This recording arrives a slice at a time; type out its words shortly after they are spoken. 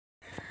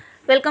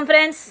Welcome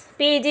friends,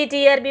 PG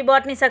TRB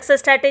Botany Success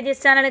Strategies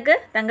சேனலுக்கு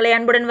தங்களை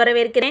அன்புடன்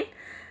வரவேற்கிறேன்.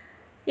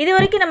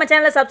 இதுவரைக்கும் நம்ம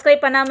சேனலை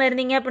சப்ஸ்கிரைப் பண்ணாமல்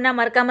இருந்தீங்க அப்படின்னா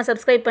மறக்காமல்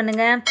சப்ஸ்கிரைப்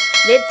பண்ணுங்கள்.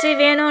 வெற்றி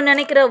வேணும்னு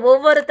நினைக்கிற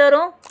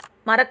ஒவ்வொருத்தரும்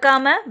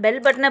மறக்காமல் பெல்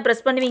பட்டனை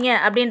ப்ரெஸ் பண்ணுவீங்க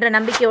அப்படின்ற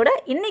நம்பிக்கையோட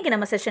இன்றைக்கி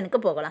நம்ம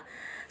செஷனுக்கு போகலாம்.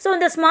 ஸோ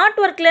இந்த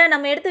ஸ்மார்ட் ஒர்க்கில்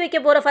நம்ம எடுத்து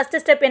வைக்க போகிற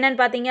ஃபஸ்ட்டு ஸ்டெப் என்னென்னு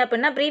பார்த்தீங்க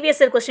அப்படின்னா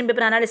previous year question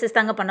paper analysis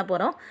தாங்க பண்ண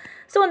போகிறோம்.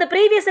 ஸோ இந்த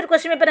ப்ரீவியஸ் இயர்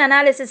கொஸ்டின் பேப்பர்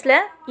அனாலிசிஸில்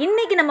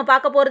இன்றைக்கி நம்ம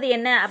பார்க்க போகிறது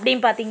என்ன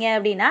அப்படின்னு பார்த்தீங்க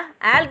அப்படின்னா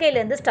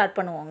ஆல்கைலேருந்து ஸ்டார்ட்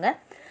பண்ணுவோங்க.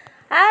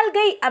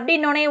 ஆல்கை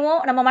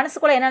அப்படின்னோடனேவும் நம்ம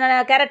மனசுக்குள்ளே என்னென்ன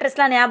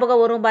கேரக்டர்ஸ்லாம் ஞாபகம்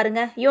வரும்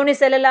பாருங்கள்.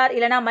 யூனிசெல்லுலார்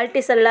இல்லைனா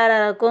மல்டி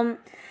செல்லுலாராக இருக்கும்.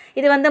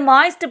 இது வந்து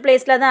மாய்ஸ்ட்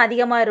பிளேஸில் தான்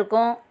அதிகமாக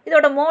இருக்கும்.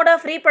 இதோட மோட்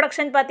ஆஃப்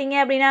ரீப்ரொடக்ஷன் பார்த்தீங்க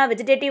அப்படின்னா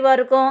வெஜிடேட்டிவாக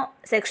இருக்கும்,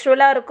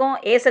 செக்ஷுவலாக இருக்கும்,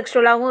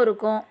 ஏசெக்ஷுவலாகவும்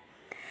இருக்கும்.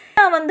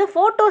 வந்து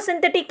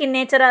ஃபோட்டோசிந்தட்டிக் இன்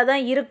நேச்சராக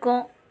தான்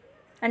இருக்கும்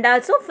அண்ட்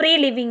ஆல்சோ ஃப்ரீ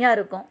லிவிங்காக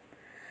இருக்கும்.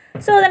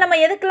 ஸோ அதை நம்ம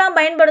எதுக்கெலாம்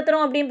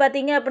பயன்படுத்துகிறோம் அப்படின்னு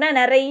பார்த்தீங்க அப்படின்னா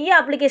நிறைய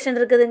அப்ளிகேஷன்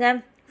இருக்குதுங்க.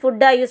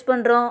 ஃபுட்டாக யூஸ்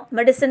பண்ணுறோம்,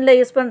 மெடிசனில்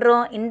யூஸ்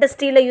பண்ணுறோம்,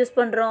 இண்டஸ்ட்ரியில் யூஸ்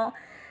பண்ணுறோம்,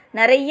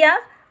 நிறையா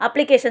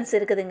அப்ளிகேஷன்ஸ்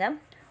இருக்குதுங்க.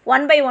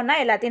 ஒன் பை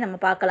ஒன்னாக எல்லாத்தையும் நம்ம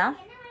பார்க்கலாம்.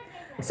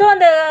 ஸோ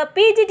அந்த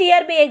பிஜி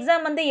டிஆர்பி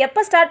எக்ஸாம் வந்து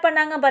எப்போ ஸ்டார்ட்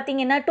பண்ணாங்க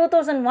பார்த்தீங்கன்னா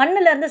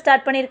 2001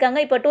 ஸ்டார்ட் பண்ணியிருக்காங்க.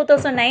 இப்போ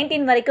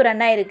 2019 வரைக்கும்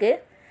ரன் ஆகிருக்கு.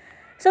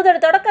 ஸோ அதோட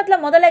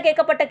தொடக்கத்தில் முதல்ல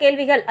கேட்கப்பட்ட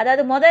கேள்விகள்,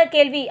 அதாவது முதல்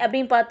கேள்வி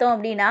அப்படின்னு பார்த்தோம்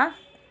அப்படின்னா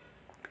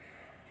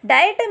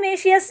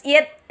டயட்டமேஷியஸ்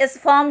earth is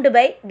formed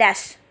by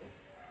dash.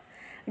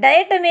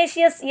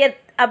 டயட்டமேஷியஸ்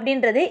earth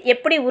அப்படின்றது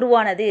எப்படி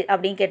உருவானது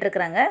அப்படின்னு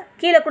கேட்டிருக்கிறாங்க.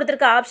 கீழே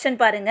கொடுத்துருக்க ஆப்ஷன்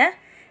பாருங்கள்.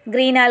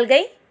 Green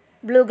algae,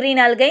 blue green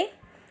algae,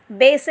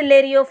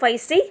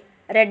 பேசிலேரியோஃபைசி,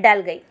 red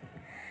algae.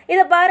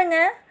 இதை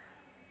பாருங்கள்,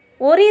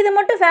 ஒரு இது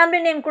மட்டும்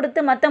ஃபேமிலி நேம் கொடுத்து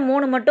மற்ற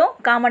 3 மட்டும்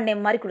காமன்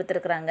நேம் மாதிரி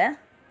கொடுத்துருக்குறாங்க.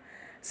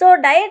 ஸோ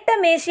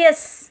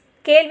டயட்டமேஷியஸ்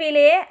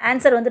கேள்வியிலேயே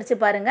ஆன்சர் வந்துருச்சு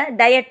பாருங்கள்.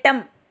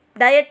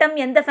 டயட்டம்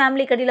எந்த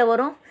ஃபேமிலி கடியில்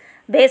வரும்?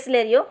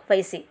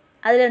 பேசிலேரியோஃபைசி.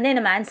 அதுலேருந்தே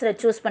நம்ம ஆன்சரை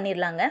சூஸ்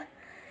பண்ணிடலாங்க.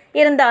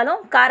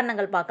 இருந்தாலும்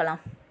காரணங்கள் பார்க்கலாம்.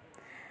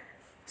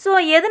 ஸோ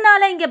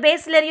எதனால் இங்கே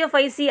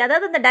பேசிலேரியோஃபைசி,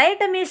 அதாவது இந்த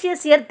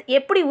டயட்டமேஷியஸ் எர்த்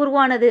எப்படி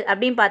உருவானது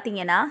அப்படின்னு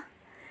பார்த்தீங்கன்னா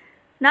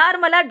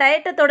நார்மலாக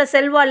டயட்டத்தோட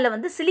செல்வாலில்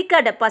வந்து சிலிக்கா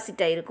டெபாசிட்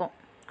ஆகிருக்கும்.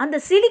 அந்த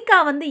சிலிக்கா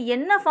வந்து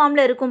என்ன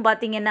ஃபார்மில் இருக்கும்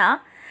பார்த்தீங்கன்னா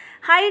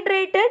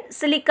ஹைட்ரேட்டட்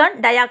சிலிக்கான்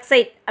டை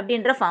ஆக்சைடு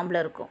அப்படின்ற ஃபார்மில்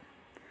இருக்கும்.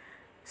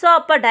 ஸோ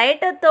அப்போ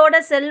டயட்டத்தோட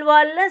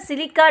செல்வாலில்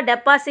சிலிக்கா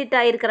டெபாசிட்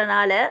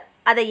ஆகிருக்கிறனால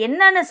அதை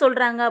என்னென்னு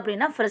சொல்கிறாங்க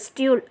அப்படின்னா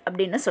ஃப்ரெஸ்டியூல்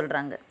அப்படின்னு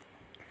சொல்கிறாங்க.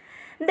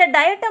 இந்த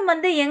டயட்டம்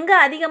வந்து எங்கே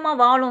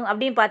அதிகமாக வாழும்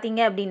அப்படின்னு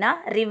பார்த்தீங்க அப்படின்னா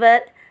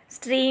ரிவர்,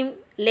 ஸ்ட்ரீம்,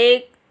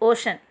 லேக்,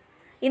 ஓஷன்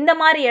இந்த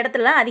மாதிரி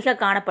இடத்துல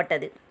அதிகம்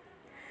காணப்பட்டது.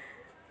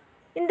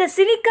 இந்த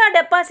சிலிக்கா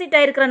டெபாசிட்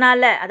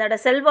ஆகிருக்கிறனால, அதோட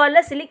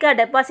செல்வாலில் சிலிக்கா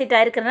டெபாசிட்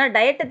ஆகிருக்கிறனால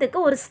டயட்டத்துக்கு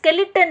ஒரு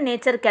ஸ்கெலிட்டன்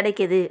நேச்சர்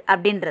கிடைக்கிது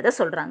அப்படின்றத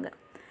சொல்கிறாங்க.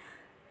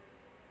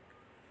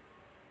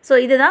 ஸோ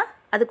இதுதான்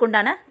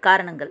அதுக்குண்டான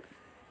காரணங்கள்.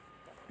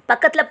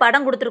 பக்கத்தில்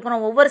படம்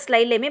கொடுத்துருக்குறோம். ஒவ்வொரு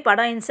ஸ்லைட்லேயுமே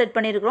படம் இன்சர்ட்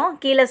பண்ணியிருக்கிறோம்.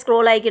 கீழே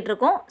ஸ்க்ரோல் ஆகிக்கிட்டு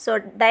இருக்கோம். ஸோ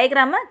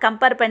டயக்ராமை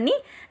கம்பேர் பண்ணி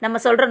நம்ம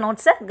சொல்கிற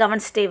நோட்ஸை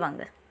கவனிச்சிட்டே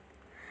வாங்க.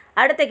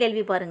 அடுத்த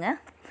கேள்வி பாருங்கள்.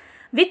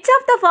 Which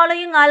of the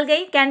following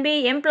algae can be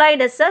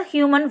employed as a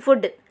human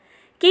food?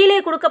 கீழே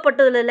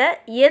கொடுக்கப்பட்டதில்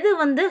எது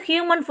வந்து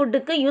ஹியூமன்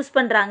ஃபுட்டுக்கு யூஸ்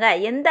பண்ணுறாங்க,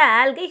 எந்த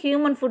ஆல்கை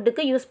ஹியூமன்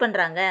ஃபுட்டுக்கு யூஸ்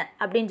பண்ணுறாங்க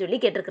அப்படின்னு சொல்லி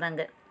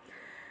கேட்டிருக்கிறாங்க.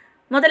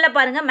 முதல்ல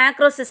பாருங்கள்,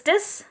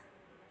 மேக்ரோசிஸ்டஸ்,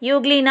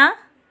 யூக்ளினா,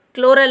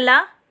 குளோரெல்லா,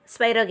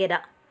 ஸ்பைரோகெரா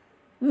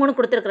 3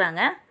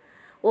 கொடுத்துருக்குறாங்க.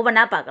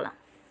 ஒவ்வொன்றா பார்க்கலாம்.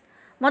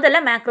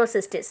 முதல்ல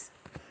மேக்ரோசிஸ்டிஸ்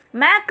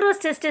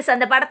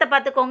அந்த படத்தை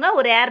பார்த்துக்கோங்க.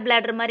 ஒரு ஏர்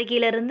பிளாடர் மாதிரி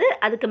கீழே இருந்து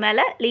அதுக்கு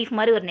மேலே லீஃப்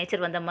மாதிரி ஒரு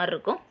நேச்சர் வந்த மாதிரி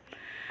இருக்கும்.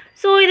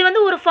 ஸோ இது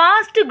வந்து ஒரு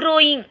ஃபாஸ்ட்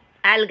க்ரோயிங்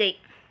ஆல்கை.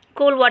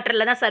 கூல்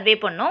வாட்டரில் தான் சர்வே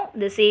பண்ணும்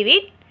இந்த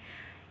சீவீட்.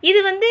 இது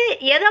வந்து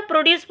எதை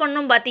ப்ரொடியூஸ்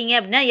பண்ணும் பார்த்தீங்க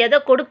அப்படின்னா, எதை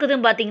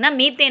கொடுக்குதுன்னு பார்த்தீங்கன்னா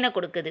மீத்தேனை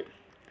கொடுக்குது.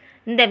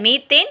 இந்த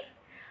மீத்தேன்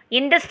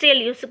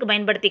இண்டஸ்ட்ரியல் யூஸுக்கு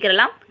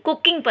பயன்படுத்திக்கிறலாம்,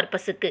 குக்கிங்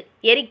பர்பஸுக்கு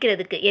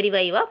எரிக்கிறதுக்கு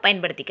எரிவாயுவாக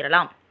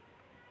பயன்படுத்திக்கிறலாம்.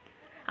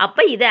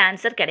 அப்போ இது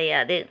ஆன்சர்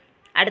கிடையாது.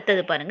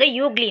 அடுத்தது பாருங்கள்,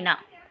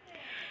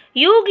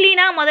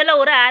 யூக்ளினா முதல்ல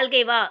ஒரு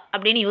ஆல்கைவா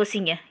அப்படின்னு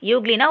யோசிங்க.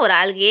 யூக்ளினா ஒரு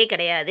ஆல்கையே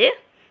கிடையாது.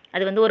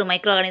 அது வந்து ஒரு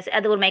மைக்ரோ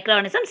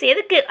ஆர்கானிசம்ஸ்.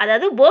 எதுக்கு?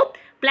 அதாவது both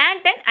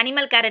plant and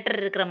animal character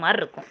இருக்கிற மாதிரி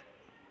இருக்கும்.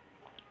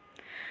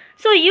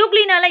 ஸோ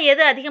யூக்ளினால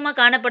எது அதிகமாக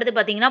காணப்படுது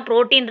பார்த்தீங்கன்னா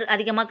ப்ரோட்டீன்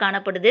அதிகமாக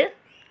காணப்படுது.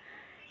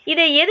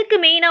 இதை எதுக்கு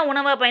மெயினாக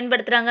உணவாக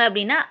பயன்படுத்துகிறாங்க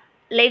அப்படின்னா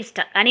லைவ்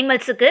ஸ்டாக்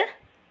அனிமல்ஸுக்கு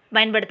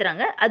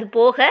பயன்படுத்துகிறாங்க. அது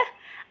போக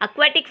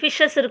அக்வாட்டிக்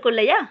ஃபிஷ்ஷஸ் இருக்கும்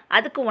இல்லையா,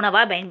 அதுக்கு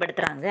உணவாக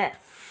பயன்படுத்துகிறாங்க.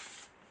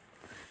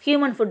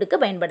 ஹியூமன்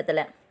ஃபுட்டுக்கு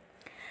பயன்படுத்தலை.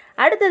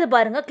 அடுத்தது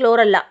பாருங்கள்,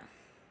 குளோரெல்லா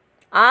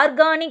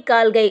ஆர்கானிக்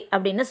ஆல்கை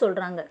அப்படின்னு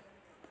சொல்கிறாங்க.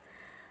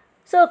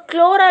 ஸோ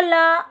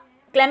குளோரெல்லா,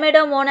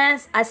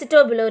 கிளமெடோமோனஸ்,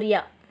 அசிட்டோபிலோரியா,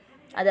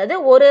 அதாவது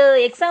ஒரு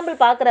எக்ஸாம்பிள்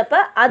பார்க்குறப்ப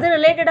அது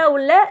ரிலேட்டடாக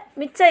உள்ள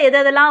மிச்சம்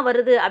எதெல்லாம்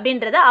வருது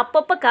அப்படின்றத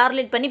அப்பப்போ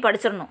கார்லேட் பண்ணி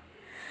படிச்சிடணும்.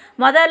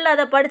 முதல்ல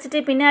அதை படிச்சுட்டு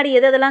பின்னாடி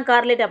எதெல்லாம்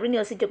கார்லேட் அப்படின்னு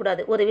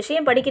யோசிக்கக்கூடாது. ஒரு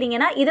விஷயம்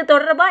படிக்கிறீங்கன்னா இது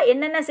தொடர்பாக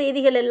என்னென்ன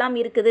செய்திகள் எல்லாம்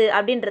இருக்குது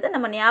அப்படின்றத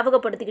நம்ம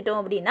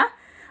ஞாபகப்படுத்திக்கிட்டோம் அப்படின்னா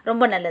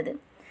ரொம்ப நல்லது.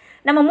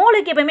 நம்ம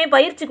மூளைக்கு எப்போயுமே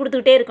பயிற்சி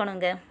கொடுத்துக்கிட்டே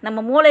இருக்கணுங்க.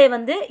 நம்ம மூளையை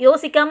வந்து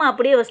யோசிக்காமல்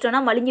அப்படியே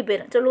வச்சிட்டோன்னா மலிஞ்சு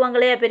போயிடும்.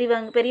 சொல்லுவாங்களே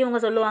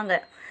பெரியவங்க சொல்லுவாங்க,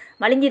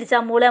 மலிஞ்சிருச்சா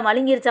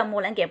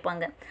மூளைன்னு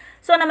கேட்பாங்க.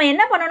 ஸோ நம்ம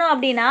என்ன பண்ணணும்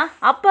அப்படின்னா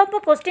அப்பப்போ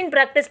கொஸ்டின்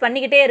ப்ராக்டிஸ்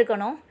பண்ணிக்கிட்டே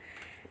இருக்கணும்.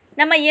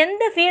 நம்ம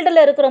எந்த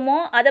ஃபீல்டில் இருக்கிறோமோ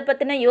அதை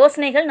பற்றின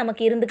யோசனைகள்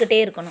நமக்கு இருந்துக்கிட்டே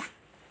இருக்கணும்.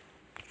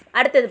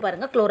 அடுத்தது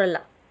பாருங்கள்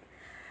குளோரெல்லா.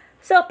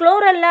 ஸோ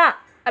குளோரெல்லா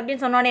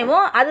அப்படின்னு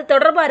சொன்னோடனேவும் அது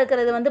தொடர்பாக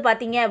இருக்கிறது வந்து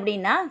பார்த்திங்க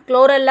அப்படின்னா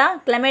குளோரெல்லா,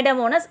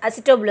 கிளமைடமோனஸ்,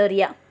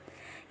 அசிட்டோப்ளோரியா.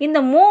 இந்த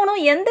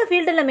மூணும் எந்த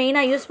ஃபீல்டில்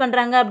மெயினாக யூஸ்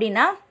பண்ணுறாங்க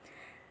அப்படின்னா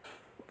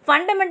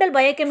ஃபண்டமெண்டல்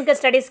பயோகெமிக்கல்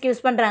ஸ்டடீஸ்க்கு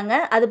யூஸ் பண்ணுறாங்க.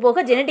 அது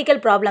போக ஜெனட்டிக்கல்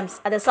ப்ராப்ளம்ஸ்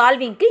அதை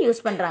சால்விங்க்கு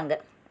யூஸ் பண்ணுறாங்க.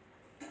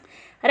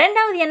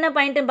 ரெண்டாவது என்ன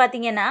பாயிண்ட்டுன்னு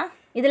பார்த்தீங்கன்னா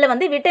இதில்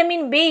வந்து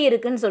விட்டமின் பி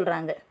இருக்குதுன்னு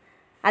சொல்கிறாங்க.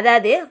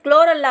 அதாவது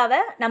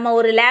குளோரெல்லாவை நம்ம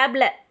ஒரு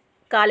லேபில்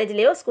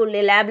காலேஜ்லேயோ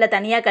ஸ்கூல்லையோ லேபில்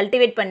தனியாக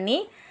கல்டிவேட் பண்ணி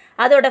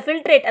அதோட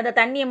ஃபில்ட்ரேட் அந்த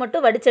தண்ணியை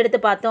மட்டும் வடிச்செடுத்து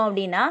பார்த்தோம்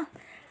அப்படின்னா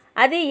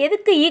அது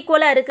எதுக்கு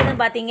ஈக்குவலாக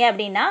இருக்குதுன்னு பார்த்தீங்க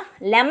அப்படின்னா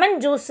லெமன்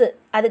ஜூஸு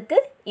அதுக்கு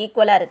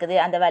ஈக்குவலாக இருக்குது,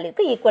 அந்த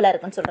வேல்யூக்கு ஈக்குவலாக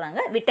இருக்குதுன்னு சொல்கிறாங்க.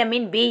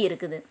 விட்டமின் பி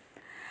இருக்குது.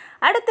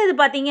 அடுத்தது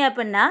பார்த்தீங்க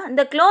அப்படின்னா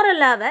இந்த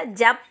குளோரெல்லாவை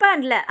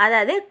ஜப்பானில்,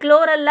 அதாவது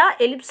குளோரெல்லா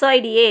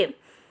எலிப்சாய்டியே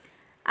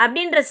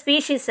அப்படின்ற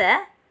ஸ்பீஷீஸை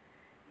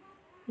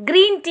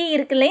க்ரீன் டீ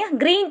இருக்கு இல்லையா,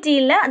 க்ரீன்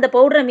டீயில் அந்த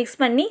பவுடரை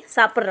மிக்ஸ் பண்ணி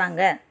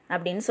சாப்பிட்றாங்க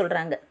அப்படின்னு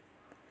சொல்கிறாங்க.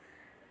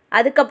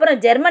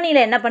 அதுக்கப்புறம்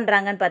ஜெர்மனியில் என்ன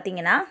பண்ணுறாங்கன்னு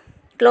பார்த்தீங்கன்னா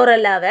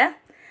குளோரெல்லாவை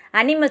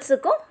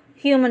அனிமல்ஸுக்கும்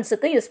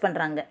ஹியூமன்ஸுக்கும் யூஸ்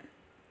பண்ணுறாங்க.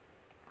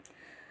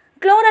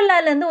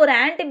 குளோரெல்லாலேருந்து ஒரு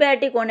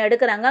ஆன்டிபயோட்டிக் ஒன்று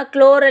எடுக்கிறாங்க,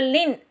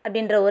 குளோரலின்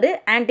அப்படின்ற ஒரு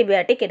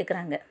ஆன்டிபயோட்டிக்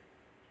எடுக்கிறாங்க.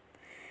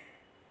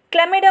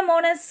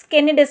 கிளமைடமோனஸ்,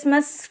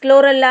 கெனிடிஸ்மஸ்,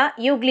 குளோரெல்லா,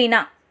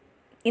 யூக்ளினா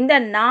இந்த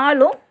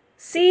 4ம்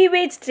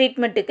சீவேஜ்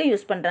ட்ரீட்மெண்ட்டுக்கு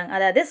யூஸ் பண்ணுறாங்க.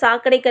 அதாவது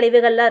சாக்கடை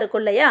கழிவுகள்லாம்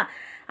இருக்கும் இல்லையா,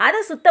 அதை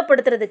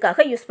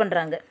சுத்தப்படுத்துறதுக்காக யூஸ்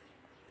பண்ணுறாங்க.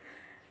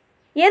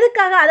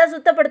 எதுக்காக அதை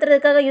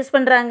சுத்தப்படுத்துறதுக்காக யூஸ்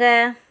பண்ணுறாங்க?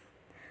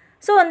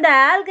 ஸோ அந்த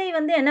ஆல்கை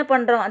வந்து என்ன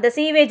பண்ணுறோம், அந்த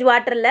சீவேஜ்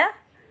வாட்டரில்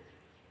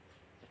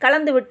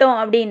கலந்து விட்டோம்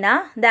அப்படின்னா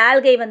இந்த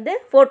ஆல்கை வந்து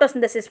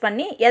ஃபோட்டோசிந்தசிஸ்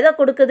பண்ணி எதை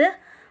கொடுக்குது,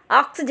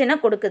 ஆக்சிஜனை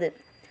கொடுக்குது.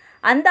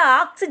 அந்த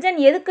ஆக்சிஜன்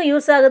எதுக்கு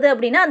யூஸ் ஆகுது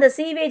அப்படின்னா அந்த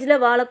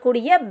சீவேஜில்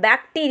வாழக்கூடிய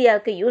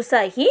பாக்டீரியாவுக்கு யூஸ்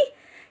ஆகி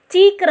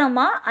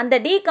சீக்கிரமாக அந்த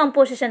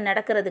டீகம்போசிஷன்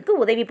நடக்கிறதுக்கு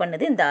உதவி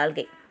பண்ணுது இந்த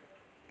ஆல்கை.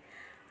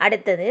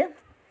 அடுத்தது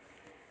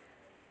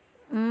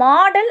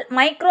மாடல்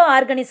மைக்ரோ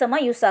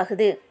ஆர்கானிசமாக யூஸ்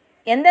ஆகுது.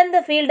 எந்தெந்த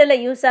ஃபீல்டில்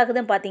யூஸ்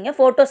ஆகுதுன்னு பார்த்தீங்க,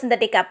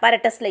 ஃபோட்டோசிந்தட்டிக்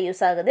அப்பரட்டஸில்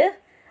யூஸ் ஆகுது,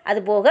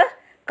 அதுபோக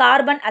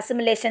கார்பன்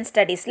அசிமிலேஷன்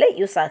ஸ்டடீஸில்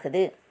யூஸ்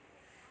ஆகுது.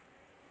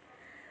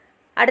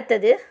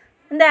 அடுத்தது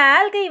இந்த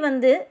ஆல்கை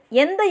வந்து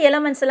எந்த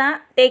எலமெண்ட்ஸ்லாம்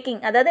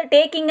அதாவது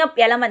டேக்கிங் அப்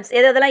எலமெண்ட்ஸ்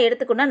எதெல்லாம்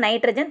எடுத்துக்கணும்னா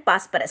நைட்ரஜன்,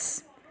 பாஸ்பரஸ்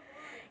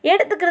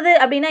எடுத்துக்கிறது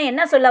அப்படின்னா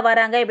என்ன சொல்ல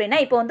வராங்க அப்படின்னா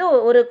இப்போ வந்து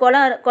ஒரு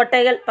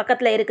கொட்டைகள்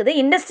பக்கத்தில் இருக்குது,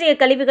 இண்டஸ்ட்ரியல்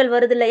கழிவுகள்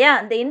வருது இல்லையா,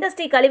 அந்த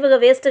இண்டஸ்ட்ரி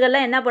கழிவுகள்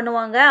வேஸ்ட்டுகள்லாம் என்ன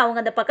பண்ணுவாங்க, அவங்க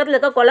அந்த பக்கத்தில்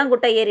இருக்க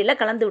குளங்குட்டை ஏரியில்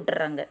கலந்து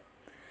விட்டுறாங்க.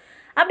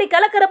 அப்படி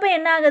கலக்கிறப்ப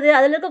என்ன ஆகுது,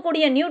 அதில்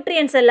இருக்கக்கூடிய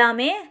நியூட்ரியன்ஸ்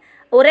எல்லாமே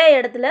ஒரே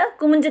இடத்துல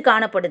குமிஞ்சு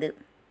காணப்படுது.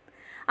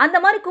 அந்த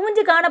மாதிரி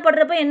குமிஞ்சு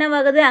காணப்படுறப்ப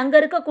என்னவாகுது, அங்கே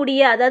இருக்கக்கூடிய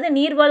அதாவது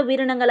நீர்வாழ்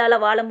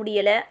உயிரினங்களால் வாழ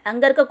முடியலை,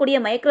 அங்கே இருக்கக்கூடிய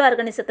மைக்ரோ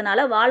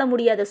ஆர்கானிசத்தினால வாழ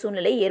முடியாத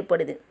சூழ்நிலை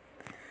ஏற்படுது.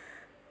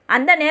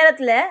 அந்த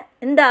நேரத்தில்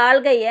இந்த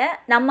ஆல்கையை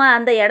நம்ம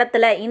அந்த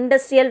இடத்துல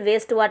இண்டஸ்ட்ரியல்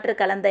வேஸ்ட் வாட்டர்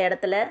கலந்த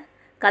இடத்துல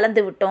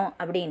கலந்து விட்டோம்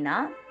அப்படின்னா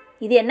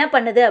இது என்ன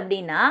பண்ணுது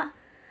அப்படின்னா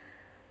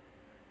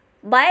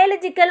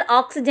பயாலஜிக்கல்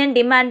ஆக்சிஜன்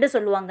டிமாண்டு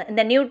சொல்லுவாங்க.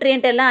 இந்த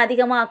நியூட்ரியன்ட் எல்லாம்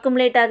அதிகமாக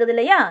அக்குமுலேட் ஆகுது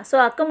இல்லையா, ஸோ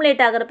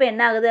அக்குமுலேட் ஆகிறப்ப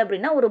என்ன ஆகுது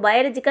அப்படின்னா ஒரு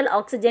பயாலஜிக்கல்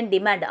ஆக்சிஜன்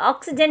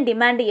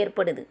டிமாண்டு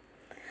ஏற்படுது.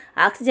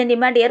 ஆக்சிஜன்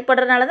டிமாண்ட்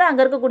ஏற்படுறதுனால தான்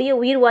அங்கே இருக்கக்கூடிய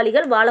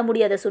உயிர்வாளிகள் வாழ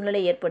முடியாத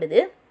சூழ்நிலை ஏற்படுது.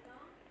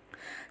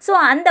 ஸோ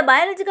அந்த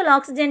பயாலஜிக்கல்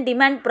ஆக்சிஜன்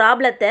டிமாண்ட்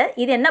ப்ராப்ளத்தை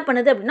இது என்ன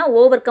பண்ணுது அப்படின்னா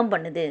ஓவர் கம்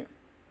பண்ணுது.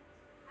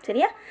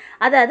 சரியா,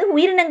 அதாவது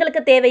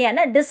உயிரினங்களுக்கு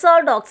தேவையான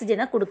டிசால்வ்டு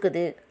ஆக்சிஜனை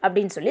கொடுக்குது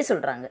அப்படின்னு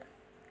சொல்கிறாங்க.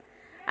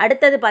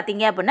 அடுத்தது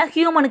பார்த்தீங்க அப்படின்னா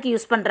ஹியூமனுக்கு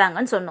யூஸ்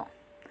பண்ணுறாங்கன்னு சொன்னோம்.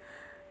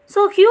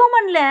 ஸோ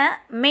ஹியூமனில்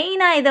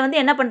மெயினாக இதை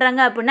வந்து என்ன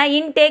பண்ணுறாங்க அப்படின்னா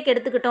இன்டேக்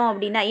எடுத்துக்கிட்டோம்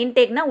அப்படின்னா,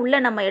 இன்டேக்னால் உள்ளே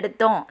நம்ம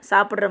எடுத்தோம்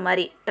சாப்பிட்ற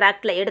மாதிரி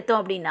ட்ராக்டில் எடுத்தோம்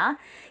அப்படின்னா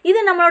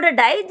இது நம்மளோட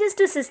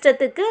டைஜஸ்டிவ்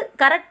சிஸ்டத்துக்கு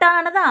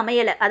கரெக்டானதாக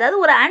அமையலை, அதாவது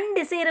ஒரு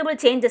அன்டிசைரபிள்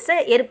சேஞ்சஸை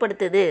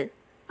ஏற்படுத்துது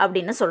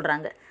அப்படின்னு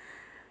சொல்கிறாங்க.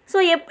 ஸோ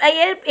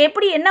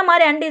எப்படி என்ன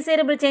மாதிரி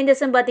அன்டிசைரபிள்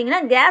சேஞ்சஸ்ன்னு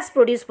பார்த்தீங்கன்னா கேஸ்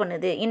ப்ரொடியூஸ்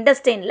பண்ணுது,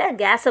 இண்டஸ்டைனில்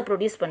கேஸை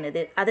ப்ரொடியூஸ்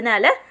பண்ணுது.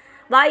 அதனால்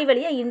வாய்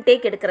வழியாக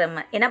இன்டேக்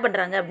எடுக்கிறவங்க என்ன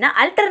பண்ணுறாங்க அப்படின்னா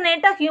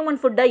அல்டர்னேட்டாக ஹியூமன்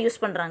ஃபுட்டாக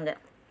யூஸ் பண்ணுறாங்க.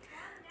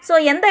 ஸோ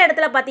எந்த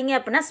இடத்துல பார்த்தீங்க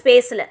அப்படின்னா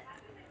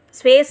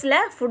ஸ்பேஸில்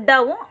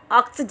ஃபுட்டாகவும்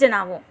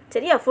ஆக்சிஜனாகவும்,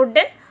 சரியா, ஃபுட்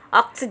அண்ட்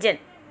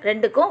ஆக்சிஜன்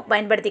ரெண்டுக்கும்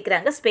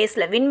பயன்படுத்திக்கிறாங்க.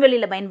 ஸ்பேஸில்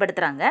விண்வெளியில்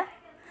பயன்படுத்துகிறாங்க.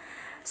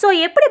 ஸோ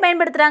எப்படி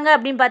பயன்படுத்துகிறாங்க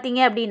அப்படின்னு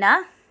பார்த்தீங்க அப்படின்னா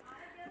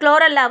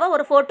குளோரெல்லாவை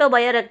ஒரு ஃபோட்டோ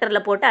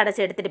பயோரெக்டரில் போட்டு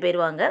அடைச்சி எடுத்துகிட்டு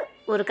போயிடுவாங்க,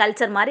 ஒரு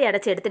கல்ச்சர் மாதிரி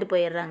அடைச்சி எடுத்துகிட்டு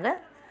போயிடுறாங்க.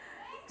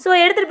 ஸோ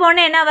எடுத்துகிட்டு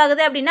போனே என்ன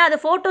ஆகுது அப்படின்னா அது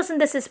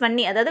ஃபோட்டோசிந்தசிஸ்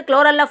பண்ணி, அதாவது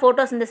குளோரெல்லா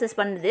ஃபோட்டோசிந்தசிஸ்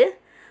பண்ணுது.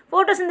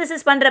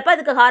 ஃபோட்டோசிந்தசிஸ் பண்ணுறப்ப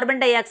அதுக்கு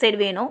கார்பன் டை ஆக்சைடு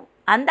வேணும்.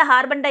 அந்த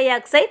carbon di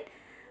oxide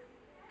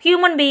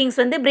human beings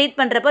வந்து ப்ரீத்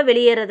பண்ணுறப்ப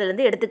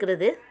வெளியேறதுலேருந்து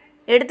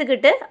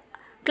எடுத்துக்கிட்டு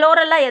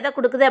குளோரெல்லா எதை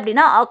கொடுக்குது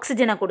அப்படின்னா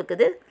ஆக்சிஜனை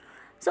கொடுக்குது.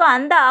 ஸோ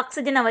அந்த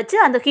ஆக்சிஜனை வச்சு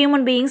அந்த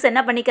ஹியூமன் பீயிங்ஸ்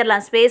என்ன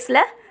பண்ணிக்கிறலாம்,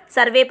 ஸ்பேஸில்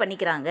சர்வே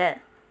பண்ணிக்கிறாங்க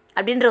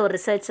அப்படின்ற ஒரு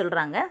ரிசர்ச்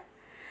சொல்கிறாங்க.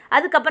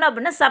 அதுக்கப்புறம்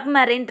அப்படின்னா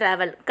சப்மரைன்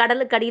ட்ராவல்,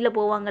 கடலுக்கு அடியில்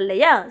போவாங்க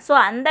இல்லையா, ஸோ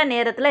அந்த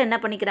நேரத்தில் என்ன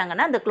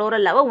பண்ணிக்கிறாங்கன்னா அந்த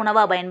குளோரெல்லாவை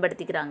உணவாக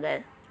பயன்படுத்திக்கிறாங்க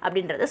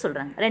அப்படின்றத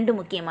சொல்கிறாங்க. ரெண்டு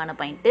முக்கியமான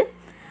பாயிண்ட்டு.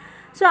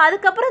 ஸோ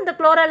அதுக்கப்புறம் இந்த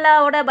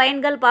குளோரெல்லாவோட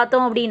பயன்கள்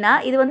பார்த்தோம் அப்படின்னா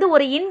இது வந்து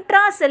ஒரு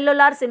இன்ட்ரா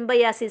செல்லுலார்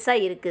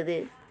சிம்பயாசிஸாக இருக்குது.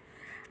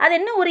 அது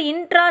என்ன ஒரு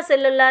இன்ட்ரா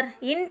செல்லுலார்?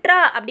 இன்ட்ரா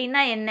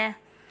அப்படின்னா என்ன?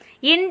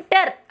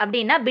 இன்டர்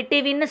அப்படின்னா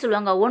பிட்வீன்னு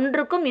சொல்லுவாங்க,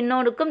 ஒன்றுக்கும்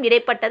இன்னொன்றுக்கும்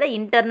இடைப்பட்டதை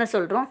இன்டர்னு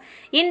சொல்கிறோம்.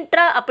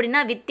 இன்ட்ரா அப்படின்னா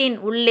வித்தின்,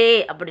 உள்ளே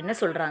அப்படின்னு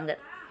சொல்கிறாங்க.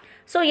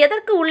 ஸோ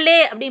எதற்கு உள்ளே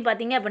அப்படின்னு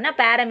பார்த்தீங்க அப்படின்னா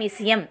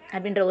பாரமீசியம்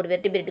அப்படின்ற ஒரு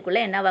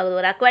வெர்டிபிரேட்டுக்குள்ளே என்னவாகுது,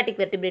 ஒரு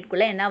அக்வாட்டிக்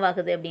வெர்டிபிரேட்டுக்குள்ளே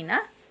என்னவாகுது அப்படின்னா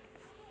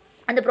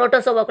அந்த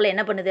புரோட்டோசோவாக்குள்ளே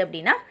என்ன பண்ணுது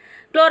அப்படின்னா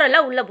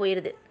குளோரெல்லாம் உள்ளே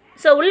போயிடுது.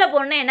 ஸோ உள்ளே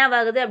போனோன்னா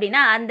என்னவாகுது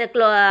அப்படின்னா அந்த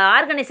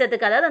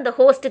ஆர்கனிசத்துக்கு, அதாவது அந்த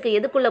ஹோஸ்ட்டுக்கு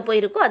எதுக்குள்ளே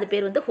போயிருக்கோ அது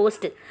பேர் வந்து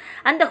ஹோஸ்ட்டு,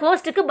 அந்த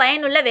ஹோஸ்ட்டுக்கு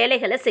பயனுள்ள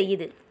வேலைகளை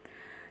செய்யுது.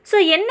 ஸோ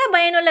என்ன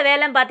பயனுள்ள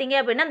வேலைன்னு பார்த்தீங்க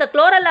அப்படின்னா அந்த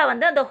குளோரெல்லா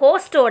வந்து அந்த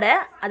ஹோஸ்ட்டோட,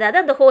 அதாவது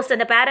அந்த ஹோஸ்ட்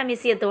அந்த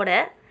பாரமீசியத்தோட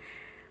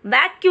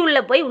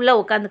வேக்யூலில் போய் உள்ளே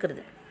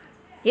உட்காந்துக்கிறது.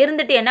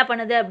 இருந்துட்டு என்ன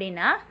பண்ணுது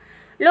அப்படின்னா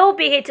லோ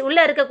பிஹெச்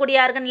உள்ளே இருக்கக்கூடிய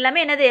ஆர்கன்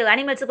எல்லாமே என்னது,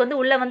 அனிமல்ஸுக்கு வந்து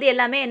உள்ளே வந்து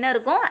எல்லாமே என்ன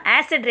இருக்கும்,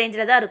 ஆசிட்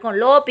ரேஞ்சில் தான் இருக்கும்,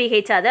 லோ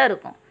பிஹெச்சாக தான்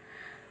இருக்கும்.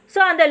 ஸோ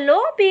அந்த லோ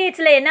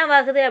பிஹெச்சில்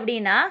என்னவாகுது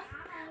அப்படின்னா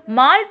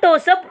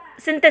மால்டோஸை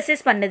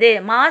சிந்தசிஸ் பண்ணுது,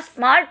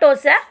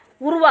 மால்டோஸை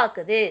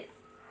உருவாக்குது.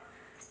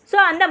 ஸோ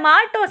அந்த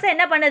மால்டோஸை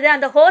என்ன பண்ணுது,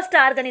 அந்த ஹோஸ்ட்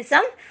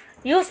ஆர்கனிசம்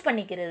யூஸ்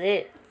பண்ணிக்கிறது.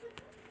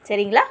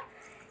 சரிங்களா?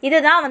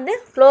 இதுதான் வந்து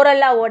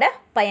குளோரெல்லாவோட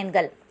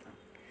பயன்கள்.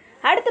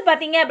 அடுத்து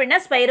பார்த்தீங்க அப்படின்னா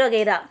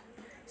ஸ்பைரோகேரா.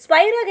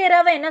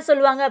 ஸ்பைரோகேராவை என்ன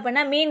சொல்லுவாங்க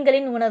அப்படின்னா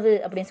மீன்களின் உணவு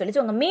அப்படின்னு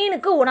சொல்லிச்சு,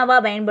 மீனுக்கு உணவாக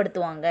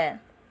பயன்படுத்துவாங்க.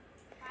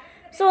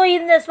 ஸோ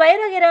இந்த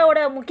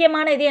ஸ்பைரோகேராவோட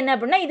முக்கியமான இது என்ன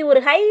அப்படின்னா இது ஒரு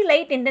ஹை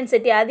லைட்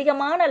இன்டென்சிட்டி,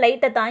 அதிகமான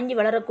லைட்டை தாங்கி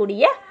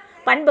வளரக்கூடிய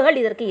பண்புகள்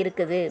இதற்கு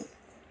இருக்குது.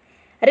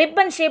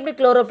 ரிப்பன் ஷேப்டு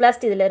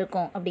குளோரோபிளாஸ்ட் இதில்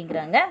இருக்கும்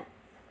அப்படிங்கிறாங்க.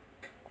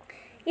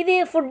 இது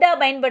ஃபுட்டாக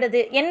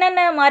பயன்படுது. என்னென்ன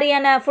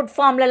மாதிரியான ஃபுட்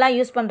ஃபார்ம்லலாம்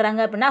யூஸ் பண்ணுறாங்க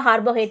அப்படின்னா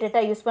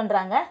கார்போஹைட்ரேட்டாக யூஸ்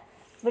பண்ணுறாங்க,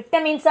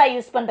 விட்டமின்ஸாக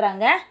யூஸ்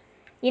பண்ணுறாங்க,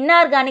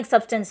 இன்ஆர்கானிக்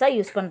சப்ஸ்டன்ஸாக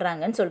யூஸ்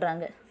பண்ணுறாங்கன்னு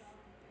சொல்கிறாங்க.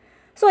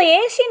 ஸோ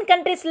ஏஷியன்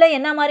கண்ட்ரீஸில்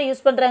என்ன மாதிரி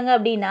யூஸ் பண்ணுறாங்க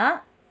அப்படின்னா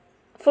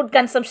ஃபுட்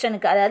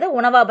கன்சம்ஷனுக்கு, அதாவது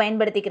உணவாக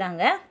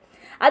பயன்படுத்திக்கிறாங்க.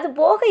 அது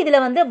போக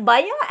இதில் வந்து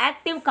பயோ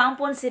ஆக்டிவ்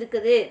காம்பவுண்ட்ஸ்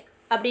இருக்குது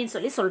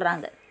அப்படின்னு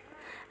சொல்கிறாங்க.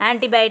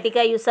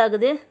 ஆன்டிபயோட்டிக்காக யூஸ்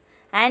ஆகுது,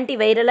 ஆன்டி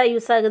வைரலாக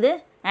யூஸ் ஆகுது,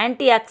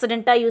 ஆன்டி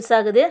ஆக்சிடெண்ட்டாக யூஸ்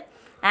ஆகுது,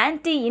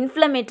 ஆன்டி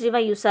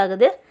இன்ஃப்ளமேட்டரிவாக யூஸ்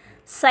ஆகுது,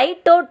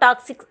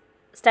 சைட்டோடாக்சிக்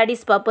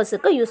ஸ்டடீஸ்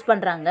பர்பஸுக்கு யூஸ்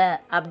பண்ணுறாங்க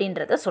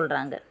அப்படின்றத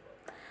சொல்கிறாங்க.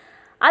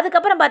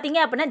 அதுக்கப்புறம் பார்த்தீங்க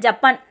அப்படின்னா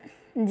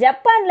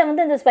ஜப்பானில்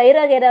வந்து இந்த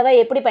ஸ்பைரோகேராவை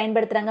எப்படி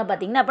பயன்படுத்துகிறாங்க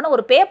பார்த்தீங்கன்னா அப்படின்னா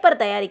ஒரு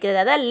பேப்பர் தயாரிக்கிறது,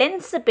 அதாவது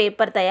லென்ஸ்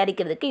பேப்பர்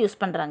தயாரிக்கிறதுக்கு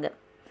யூஸ் பண்ணுறாங்க.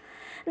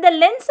 இந்த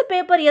லென்ஸ்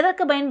பேப்பர்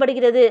எதற்கு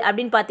பயன்படுகிறது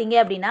அப்படின்னு பார்த்தீங்க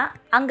அப்படின்னா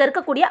அங்கே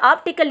இருக்கக்கூடிய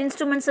ஆப்டிக்கல்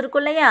இன்ஸ்ட்ருமெண்ட்ஸ்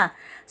இருக்கும் இல்லையா,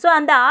 ஸோ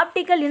அந்த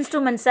ஆப்டிக்கல்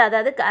இன்ஸ்ட்ருமெண்ட்ஸை,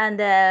 அதாவது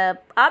அந்த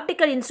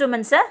ஆப்டிக்கல்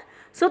இன்ஸ்ட்ருமெண்ட்ஸை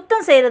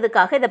சுத்தம்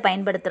செய்கிறதுக்காக இதை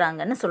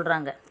பயன்படுத்துகிறாங்கன்னு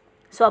சொல்கிறாங்க.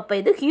 ஸோ அப்போ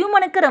இது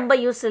ஹியூமனுக்கு ரொம்ப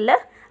யூஸ் இல்லை,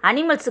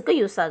 அனிமல்ஸுக்கு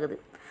யூஸ் ஆகுது.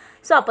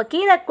 ஸோ அப்போ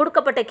கீழே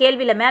கொடுக்கப்பட்ட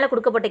கேள்வியில், மேலே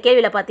கொடுக்கப்பட்ட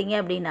கேள்வியில் பார்த்தீங்க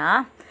அப்படின்னா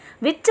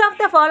which of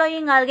the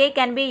following algae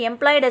can be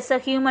employed as a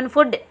human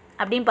food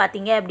அப்படின்னு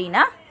பார்த்தீங்க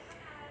அப்படின்னா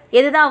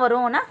எது தான்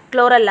வரும்னா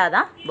குளோரெல்லா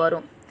தான்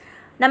வரும்.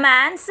 நம்ம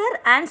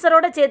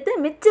ஆன்சரோடு சேர்த்து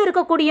மிச்சம்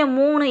இருக்கக்கூடிய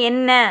 3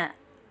 என்ன,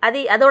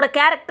 அதோட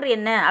கேரக்டர்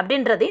என்ன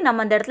அப்படின்றதையும்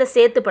நம்ம அந்த இடத்துல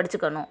சேர்த்து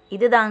படிச்சுக்கணும்.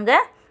 இதுதாங்க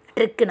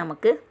ட்ரிக்கு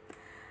நமக்கு.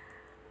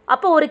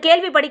 அப்போ ஒரு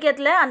கேள்வி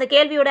படிக்கிறதுல அந்த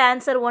கேள்வியோட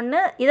ஆன்சர்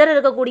 1, இதில்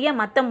இருக்கக்கூடிய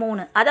மற்ற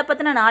 3 அதை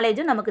பற்றின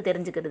நாலேஜும் நமக்கு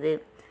தெரிஞ்சுக்கிறது.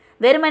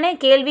 வெறுமனே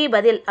கேள்வி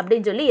பதில்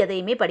அப்படின்னு சொல்லி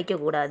எதையுமே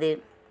படிக்கக்கூடாது.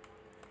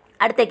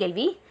 அடுத்த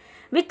கேள்வி,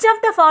 which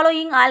of the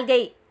following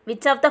algae,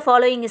 which of the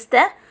following is the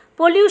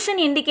pollution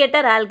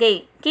indicator algae?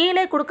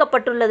 கீழே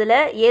கொடுக்கப்பட்டுள்ளதில்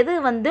எது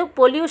வந்து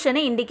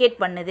பொல்யூஷனை இண்டிகேட்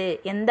பண்ணுது,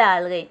 எந்த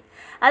ஆல்கை?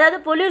 அதாவது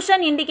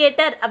பொல்யூஷன்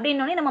இண்டிகேட்டர்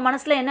அப்படின்னோடனே நம்ம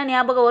மனசில் என்ன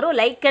ஞாபகம் வரும்,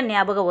 லைக்கன்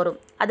ஞாபகம் வரும்.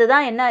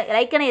 அதுதான் என்ன,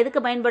 லைக்கனை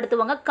எதுக்கு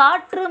பயன்படுத்துவாங்க,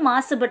 காற்று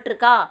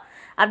மாசுபட்டிருக்கா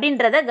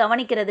அப்படின்றத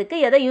கவனிக்கிறதுக்கு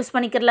எதை யூஸ்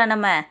பண்ணிக்கிறலாம்,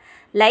 நம்ம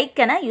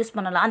லைக்கனை யூஸ்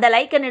பண்ணலாம். அந்த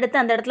லைக்கன்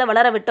எடுத்து அந்த இடத்துல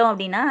வளர விட்டோம்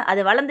அப்படின்னா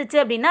அது வளர்ந்துச்சு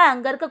அப்படின்னா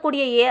அங்கே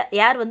இருக்கக்கூடிய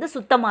ஏர் வந்து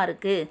சுத்தமாக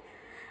இருக்குது,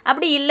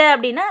 அப்படி இல்லை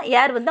அப்படின்னா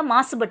ஏர் வந்து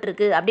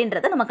மாசுபட்டிருக்கு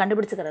அப்படின்றத நம்ம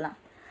கண்டுபிடிச்சிக்கிடலாம்.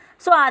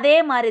 ஸோ அதே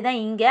மாதிரி தான்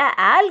இங்கே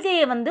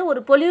ஆல்கையை வந்து ஒரு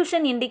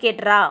பொல்யூஷன்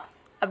இண்டிகேட்டரா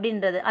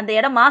அப்படின்றது, அந்த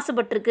இடம்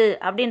மாசுபட்டிருக்கு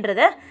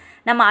அப்படின்றத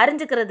நம்ம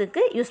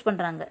அறிஞ்சிக்கிறதுக்கு யூஸ்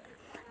பண்ணுறாங்க.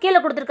 கீழே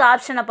கொடுத்துருக்க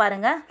ஆப்ஷனை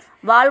பாருங்கள்,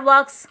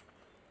 வால்வாக்ஸ்,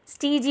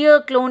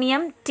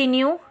 ஸ்டீஜியோக்ளோனியம்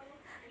டினியூ,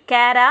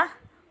 கேரா,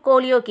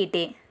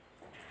 கோலியோகிட்டே.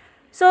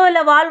 ஸோ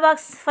இல்லை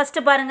வால்வாக்ஸ்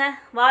ஃபஸ்ட்டு பாருங்கள்,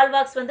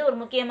 வால்வாக்ஸ் வந்து ஒரு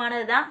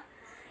முக்கியமானது தான்.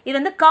 இது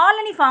வந்து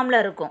காலனி ஃபார்மில்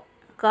இருக்கும்,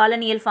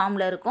 காலனியல்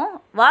ஃபார்மில் இருக்கும்.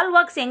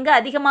 வால்வாக்ஸ் எங்கே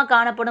அதிகமாக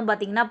காணப்படும்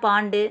பார்த்திங்கன்னா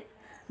பாண்டு,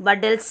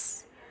 பட்டல்ஸ்,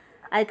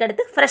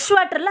 அதுக்கடுத்து ஃப்ரெஷ்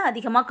வாட்டரில்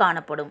அதிகமாக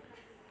காணப்படும்.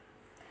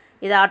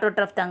 இது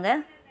ஆட்டோட்ராஃப் தாங்க.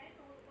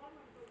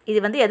 இது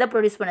வந்து எதை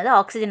ப்ரொடியூஸ் பண்ணுது,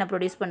 ஆக்சிஜனை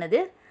ப்ரொடியூஸ் பண்ணுது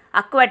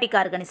அக்வாட்டிக்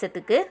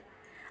ஆர்கனிசத்துக்கு.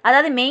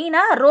 அதாவது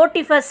மெயினாக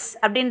ரோட்டிஃபஸ்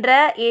அப்படின்ற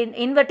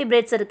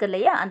இன்வெர்டிபிரேட்ஸ் இருக்குது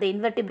இல்லையா, அந்த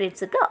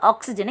இன்வெர்டிபிரேட்ஸுக்கு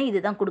ஆக்சிஜனை இது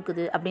தான்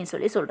கொடுக்குது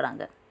அப்படின்னு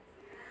சொல்கிறாங்க.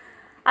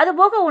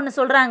 அதுபோக ஒன்று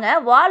சொல்கிறாங்க,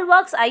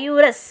 வால்வாக்ஸ்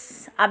அயூரஸ்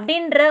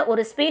அப்படின்ற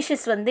ஒரு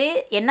ஸ்பீஷிஸ் வந்து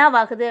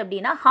என்னவாகுது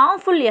அப்படின்னா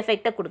ஹார்ம்ஃபுல்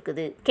எஃபெக்டை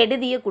கொடுக்குது,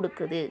 கெடுதியை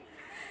கொடுக்குது.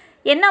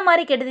 என்ன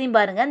மாதிரி கெடுதின்னு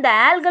பாருங்கள், இந்த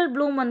ஆல்கல்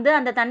ப்ளூம் வந்து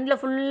அந்த தண்ணியில்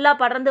ஃபுல்லாக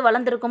படர்ந்து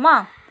வளர்ந்துருக்குமா,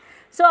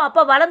 ஸோ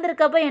அப்போ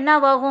வளர்ந்துருக்கப்போ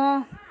என்னவாகும்,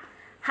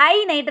 ஹை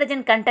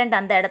நைட்ரஜன் கண்டென்ட்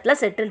அந்த இடத்துல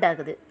செட்டில்ட்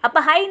ஆகுது. அப்போ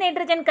ஹை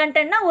நைட்ரஜன்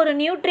கண்டென்ட்னா ஒரு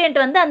நியூட்ரியன்ட்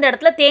வந்து அந்த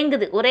இடத்துல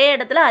தேங்குது, ஒரே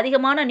இடத்துல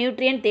அதிகமான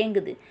நியூட்ரியன்ட்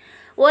தேங்குது.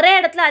 ஒரே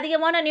இடத்துல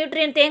அதிகமான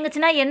நியூட்ரியன்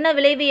தேங்குச்சுன்னா என்ன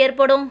விளைவு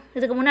ஏற்படும்?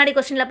 இதுக்கு முன்னாடி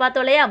கொஸ்டினில்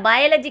பார்த்தோம் இல்லையா,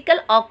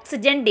 பயாலஜிக்கல்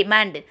ஆக்சிஜன்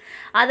டிமாண்டு,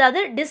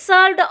 அதாவது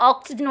டிசால்வ்டு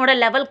ஆக்சிஜனோட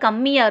லெவல்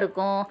கம்மியாக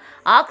இருக்கும்,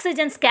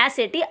 ஆக்சிஜன்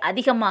ஸ்கேசிட்டி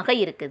அதிகமாக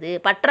இருக்குது,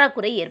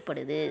 பற்றாக்குறை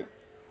ஏற்படுது.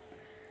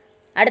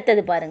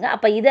 அடுத்தது பாருங்கள்,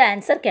 அப்போ இது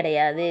ஆன்சர்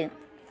கிடையாது.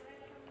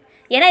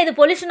 ஏன்னா இது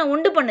பொல்யூஷனை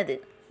உண்டு பண்ணுது,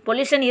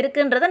 பொல்யூஷன்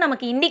இருக்குன்றதை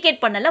நமக்கு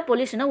இண்டிகேட் பண்ணலை,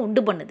 பொல்யூஷனை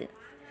உண்டு பண்ணுது.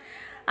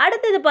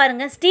 அடுத்தது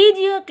பாருங்கள்,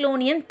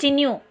 ஸ்டீஜியோக்ளோனியம்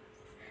டின்யூ,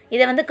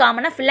 இதை வந்து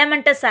காமனாக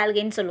ஃபிலமெண்டஸ்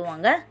ஆல்கைன்னு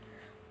சொல்லுவாங்க.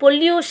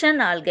 பொல்யூஷன்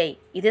ஆல்கை,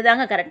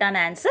 இதுதாங்க கரெக்டான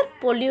answer.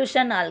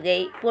 Pollution algae,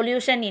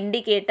 pollution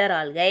indicator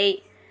algae,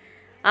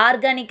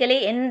 organically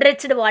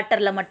enriched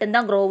வாட்டரில்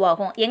மட்டும்தான் க்ரோ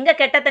ஆகும். எங்கே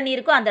கெட்ட தண்ணி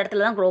இருக்கோ அந்த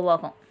இடத்துல தான் க்ரோ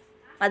ஆகும்,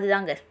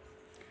 அதுதாங்க.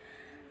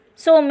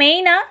 ஸோ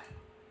மெயினாக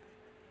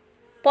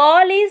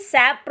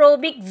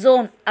பாலிசாப்ரோபிக்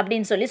ஜோன்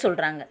அப்படின்னு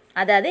சொல்கிறாங்க.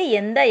 அதாவது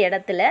எந்த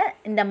இடத்துல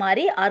இந்த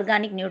மாதிரி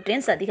ஆர்கானிக்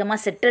நியூட்ரியன்ஸ்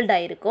அதிகமாக செட்டில்ட்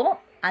ஆகிருக்கோ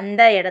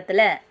அந்த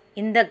இடத்துல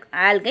இந்த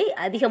ஆல்கை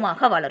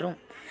அதிகமாக வளரும்.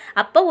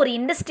 அப்போ ஒரு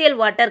இண்டஸ்ட்ரியல்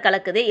வாட்டர்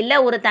கலக்குது, இல்லை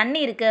ஒரு தண்ணி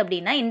இருக்குது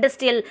அப்படின்னா,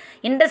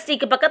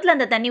 இண்டஸ்ட்ரிக்கு பக்கத்தில்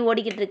அந்த தண்ணி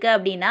ஓடிக்கிட்டு இருக்குது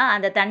அப்படின்னா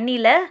அந்த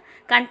தண்ணியில்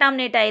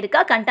கண்டாமினேட்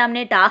ஆகிருக்கா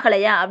கண்டாமினேட்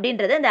ஆகலையா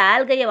அப்படின்றத இந்த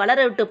ஆல்கையை வளர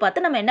விட்டு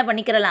பார்த்து நம்ம என்ன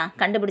பண்ணிக்கிறலாம்,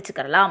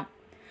 கண்டுபிடிச்சிக்கிறலாம்.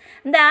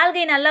 இந்த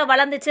ஆல்கை நல்லா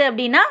வளர்ந்துச்சு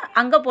அப்படின்னா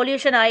அங்கே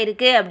பொல்யூஷன்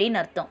ஆகிருக்கு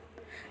அப்படின்னு அர்த்தம்.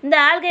 இந்த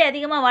ஆல்கை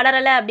அதிகமாக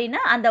வளரலை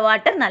அப்படின்னா அந்த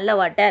வாட்டர்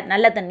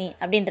நல்ல தண்ணி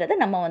அப்படின்றத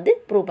நம்ம வந்து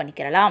ப்ரூவ்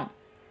பண்ணிக்கிறலாம்.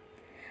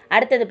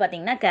 அடுத்தது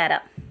பார்த்திங்கன்னா கேரா.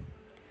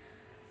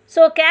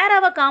 ஸோ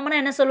கேராவை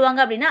காமனாக என்ன சொல்லுவாங்க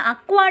அப்படின்னா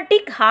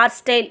அக்வாட்டிக்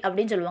ஹார்ஸ்டைல்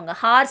அப்படின்னு சொல்லுவாங்க.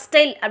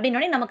 ஹார்ஸ்டைல்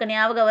அப்படின்னோடனே நமக்கு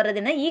ஞாபகம்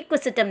வர்றதுன்னா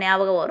ஈக்குவசிஸ்டம்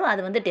ஞாபகம் வரும்,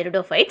 அது வந்து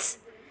டெரிடோஃபைட்ஸ்.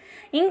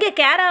 இங்கே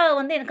கேராவை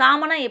வந்து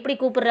காமனாக எப்படி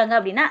கூப்பிடுறாங்க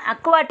அப்படின்னா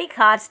அக்வாட்டிக்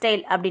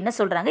ஹார்ஸ்டைல் அப்படின்னு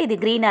சொல்கிறாங்க. இது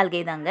க்ரீன்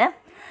ஆல்கை தாங்க.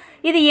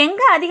 இது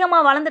எங்கே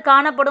அதிகமாக வளர்ந்து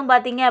காணப்படும்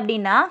பார்த்தீங்க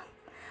அப்படின்னா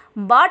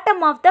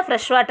பாட்டம் ஆஃப் த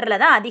ஃப்ரெஷ்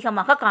வாட்டரில் தான்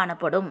அதிகமாக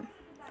காணப்படும்.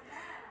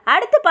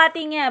 அடுத்து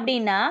பார்த்தீங்க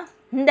அப்படின்னா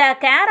இந்த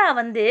கேரா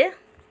வந்து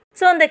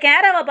இந்த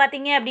கேராவை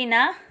பார்த்தீங்க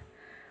அப்படின்னா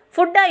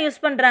ஃபுட்டாக யூஸ்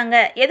பண்ணுறாங்க.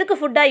 எதுக்கு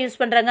ஃபுட்டாக யூஸ்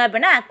பண்ணுறாங்க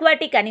அப்படின்னா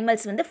அக்வாட்டிக்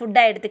அனிமல்ஸ் வந்து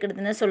ஃபுட்டாக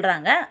எடுத்துக்கிடுதுன்னு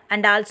சொல்கிறாங்க.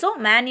 அண்ட் ஆல்சோ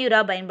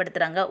மேன்யூராக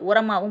பயன்படுத்துகிறாங்க,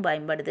 உரமாகவும்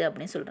பயன்படுது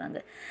அப்படின்னு சொல்கிறாங்க.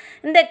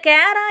 இந்த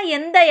கேரா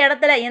எந்த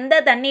இடத்துல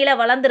எந்த தண்ணியில்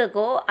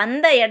வளர்ந்துருக்கோ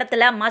அந்த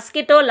இடத்துல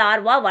மஸ்கிட்டோ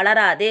லார்வா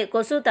வளராது,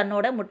 கொசு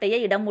தன்னோட முட்டையை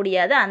இட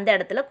முடியாது, அந்த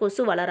இடத்துல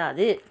கொசு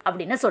வளராது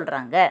அப்படின்னு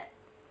சொல்கிறாங்க.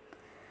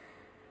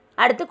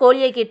 அடுத்து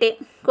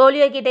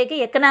கோலியோகிட்டேக்கு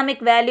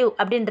எக்கனாமிக் வேல்யூ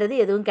அப்படின்றது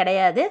எதுவும்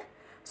கிடையாது.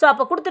 ஸோ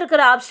அப்போ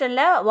கொடுத்துருக்கிற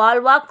ஆப்ஷனில்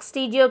வால்வாக்,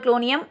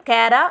 ஸ்டீஜியோக்ளோனியம்,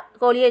 கேரா,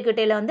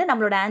 கோலியோகிட்டேயில் வந்து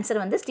நம்மளோட ஆன்சர்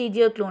வந்து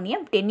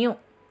ஸ்டீஜியோக்ளோனியம் டென்யூ.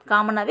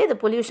 காமனாகவே இது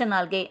பொல்யூஷன்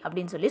ஆல்கே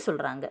அப்படின்னு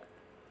சொல்கிறாங்க.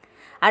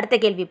 அடுத்த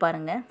கேள்வி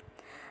பாருங்கள்.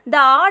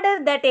 The order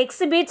that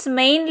exhibits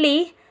mainly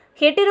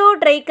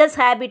ஹெட்டிரோட்ரைக்கஸ்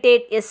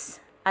habitat is,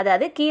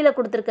 அதாவது கீழே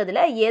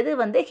கொடுத்துருக்கிறதுல எது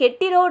வந்து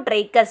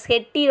ஹெட்டிரோட்ரைக்கஸ்,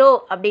 ஹெட்டிரோ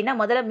அப்படின்னா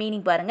முதல்ல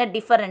மீனிங் பாருங்கள்,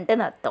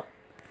 டிஃபரெண்ட்டுன்னு அர்த்தம்.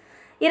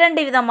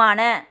 இரண்டு விதமான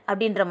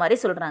அப்படின்ற மாதிரி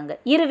சொல்கிறாங்க,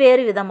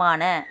 இருவேறு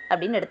விதமான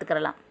அப்படின்னு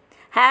எடுத்துக்கிறலாம்.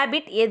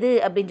 ஹேபிட் எது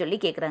அப்படின்னு சொல்லி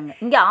கேட்குறாங்க.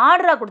 இங்கே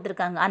ஆர்டராக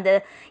கொடுத்துருக்காங்க, அந்த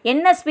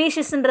என்ன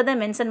ஸ்பீஷிஸ்ன்றதை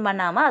மென்ஷன்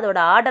பண்ணாமல் அதோட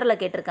ஆர்டரில்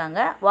கேட்டிருக்காங்க.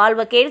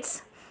 வால்வகேல்ஸ்,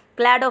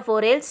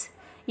 கிளாடோஃபோரேல்ஸ்,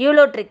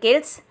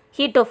 யூலோட்ரிக்கேல்ஸ்,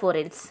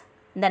 ஹீட்டோஃபோரேல்ஸ்,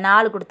 இந்த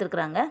 4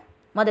 கொடுத்துருக்குறாங்க.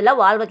 முதல்ல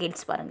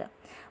வால்வகேல்ஸ் பாருங்கள்.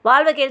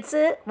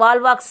 வால்வகேல்ஸு,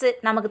 வால்வாக்ஸு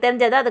நமக்கு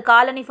தெரிஞ்சது அது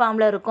காலனி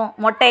ஃபார்மில் இருக்கும்,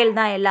 மொட்டைல்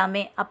தான்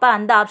எல்லாமே, அப்போ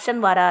அந்த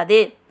ஆப்ஷன்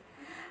வராது.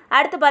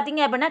 அடுத்து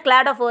பார்த்திங்க அப்படின்னா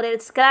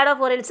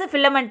கிளாடோஃபோரேல்ஸு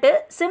ஃபிலமெண்ட்டு,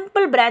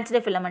 சிம்பிள் பிரான்ச்சு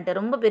ஃபிலமெண்ட்டு,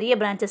 ரொம்ப பெரிய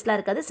பிரான்ச்சஸ்லாம்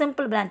இருக்காது,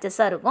 சிம்பிள்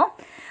பிரான்ச்சஸாக இருக்கும்.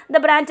 இந்த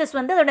பிரான்ச்சஸ்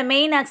வந்து அதோட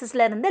மெயின்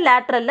ஆக்சிஸில் இருந்து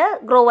லேட்ரலில்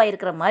க்ரோ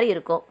ஆகிருக்கிற மாதிரி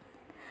இருக்கும்.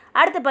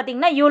 அடுத்து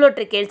பார்த்திங்கன்னா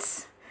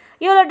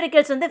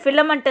யூலோட்ரிக்கேல்ஸ் வந்து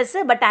ஃபிலமெண்டஸ்ஸு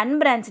பட்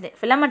அன்பிரான்ச்சு,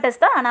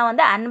 ஃபிலமெண்டஸ் தான் ஆனால்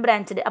வந்து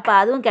அன்பிரான்ச்சு, அப்போ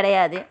அதுவும்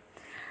கிடையாது.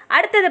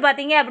 அடுத்தது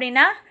பார்த்திங்க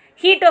அப்படின்னா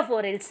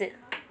ஹீட்டோஃபோரேல்ஸு.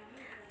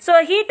 ஸோ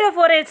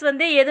ஹீட்டோஃபோரேல்ஸ்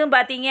வந்து எதுவும்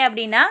பார்த்திங்க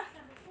அப்படின்னா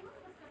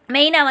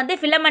மெயினாக வந்து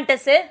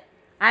ஃபிலமெண்டஸ்ஸு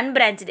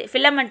அன்பிரான்ச்சு,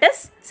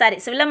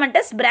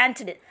 ஃபிலமெண்டஸ்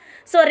பிரான்ச்சு.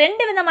 ஸோ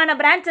 2 விதமான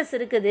பிரான்ச்சஸ்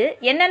இருக்குது.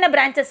 என்னென்ன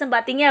பிரான்ச்சஸ்ன்னு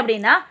பார்த்தீங்க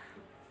அப்படின்னா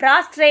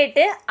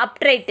ப்ராஸ்ட்ரேட்டு,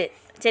 அப்ட்ரைட்டு,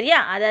 சரியா,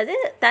 அதாவது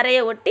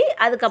தரையை ஒட்டி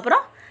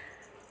அதுக்கப்புறம்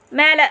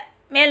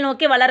மேல்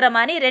நோக்கி வளர்கிற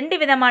மாதிரி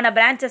 2 விதமான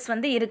பிரான்ச்சஸ்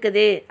வந்து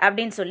இருக்குது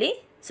அப்படின்னு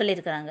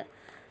சொல்லியிருக்கிறாங்க.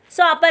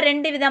 ஸோ அப்போ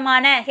 2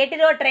 விதமான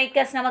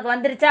ஹெட்டிரோட்ரைக்கஸ் நமக்கு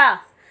வந்துருச்சா.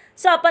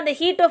 ஸோ அப்போ அந்த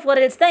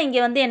ஹீட்டோஃபோரேல்ஸ் தான்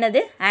இங்கே வந்து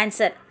என்னது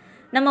ஆன்சர்.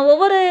 நம்ம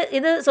ஒவ்வொரு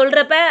இது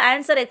சொல்கிறப்ப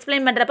ஆன்சர்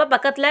எக்ஸ்பிளைன் பண்ணுறப்ப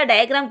பக்கத்தில்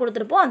டயக்ராம்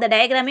கொடுத்துருப்போம், அந்த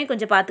டயக்ராமையும்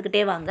கொஞ்சம்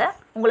பார்த்துக்கிட்டே வாங்க,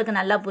 உங்களுக்கு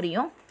நல்லா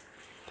புரியும்.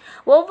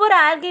 ஒவ்வொரு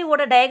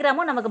ஆல்கையோட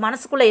டயக்ராமும் நமக்கு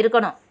மனசுக்குள்ளே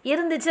இருக்கணும்,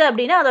 இருந்துச்சு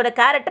அப்படின்னா அதோட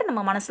கேரக்டர்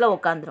நம்ம மனசில்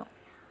உட்காந்துரும்.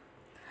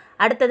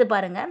 அடுத்தது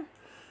பாருங்கள்,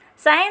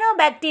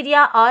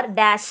 cyanobacteria R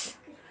dash,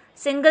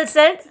 single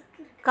celled,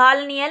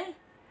 colonial,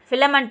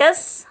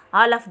 filamentous,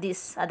 all of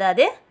this.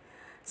 அதாவது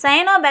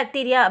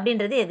சைனோபாக்டீரியா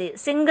அப்படின்றது எது,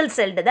 சிங்கிள்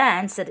செல்டு தான்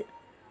ஆன்சரு,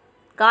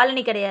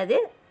 காலனி கிடையாது,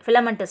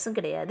 ஃபிலமெண்டஸும்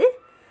கிடையாது,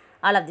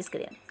 ஆல் ஆஃப் திஸ்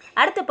கிடையாது.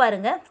 அடுத்து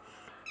பாருங்கள்,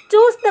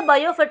 choose the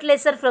bio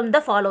fertiliser from the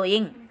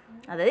following,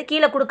 அதாவது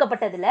கீழே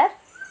கொடுக்கப்பட்டதில்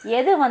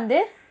எது வந்து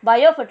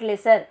பயோ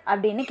ஃபெர்டிலைசர்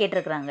அப்படின்னு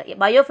கேட்டிருக்கிறாங்க,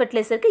 பயோ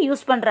ஃபெர்டிலைசருக்கு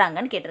யூஸ்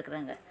பண்ணுறாங்கன்னு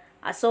கேட்டிருக்கிறாங்க.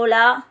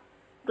 Azolla,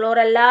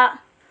 chlorella,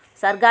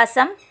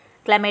 Sargassum,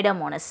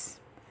 கிளமைடோமோனஸ்.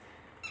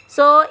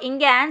 ஸோ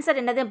இங்கே ஆன்சர்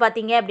என்னதுன்னு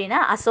பார்த்தீங்க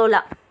அப்படின்னா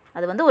அசோலா,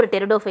 அது வந்து ஒரு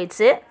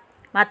டெரிடோஃபைட்ஸு.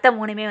 மற்ற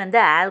மூணுமே வந்து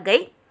ஆல்கை.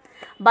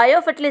 பயோ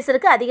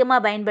ஃபெர்டிலைசருக்கு அதிகமாக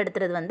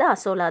பயன்படுத்துறது வந்து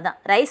அசோலா தான்.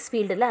 ரைஸ்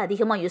ஃபீல்டில்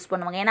அதிகமாக யூஸ்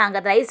பண்ணுவாங்க. ஏன்னா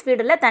அங்கே ரைஸ்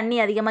ஃபீல்டில் தண்ணி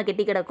அதிகமாக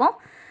கெட்டி கிடக்கும்.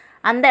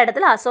 அந்த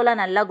இடத்துல அசோலா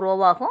நல்லா க்ரோ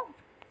ஆகும்.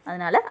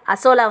 அதனால்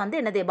அசோலா வந்து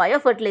என்னது பயோ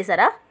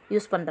ஃபெர்டிலைசராக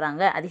யூஸ்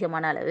பண்ணுறாங்க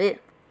அதிகமான அளவு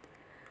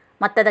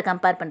மற்றதை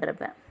கம்பேர்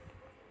பண்ணுறப்ப.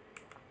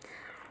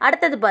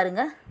 அடுத்தது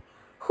பாருங்கள்,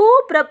 who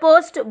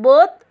proposed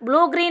both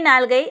blue green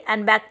algae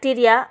and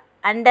bacteria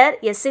under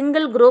a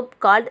single group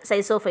called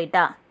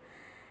Schizophyta?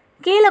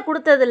 கீழே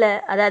கொடுத்ததில்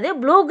அதாவது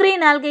ப்ளூ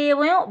க்ரீன்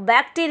ஆல்கையையும்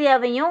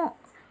பாக்டீரியாவையும்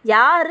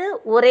யார்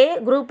ஒரே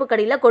குரூப்பு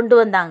கடியில் கொண்டு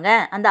வந்தாங்க,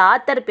 அந்த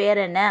ஆத்தர் பேர்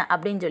என்ன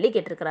அப்படின்னு சொல்லி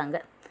கேட்டிருக்கிறாங்க.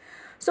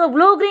 ஸோ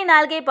ப்ளூ க்ரீன்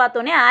ஆல்கை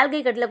பார்த்தோன்னே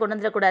ஆல்கை கடியில் கொண்டு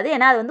வந்துடக்கூடாது.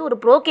 ஏன்னா அது வந்து ஒரு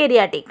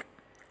ப்ரோகேரியாட்டிக்,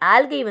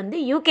 ஆல்கை வந்து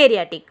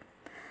யூகேரியாட்டிக்.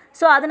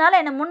 ஸோ அதனால்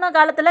என்ன முன்ன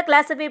காலத்தில்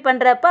கிளாஸிஃபை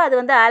பண்ணுறப்ப அது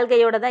வந்து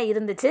ஆல்கையோடு தான்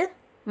இருந்துச்சு.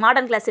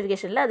 மாடர்ன்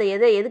கிளாஸிஃபிகேஷனில் அதை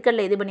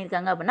எதுக்கல்ல இது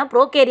பண்ணியிருக்காங்க அப்படின்னா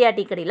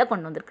ப்ரோகேரியாட்டிக் கடியில்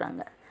கொண்டு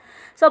வந்திருக்காங்க.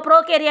 ஸோ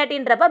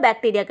ப்ரோகேரியாட்டின்றப்ப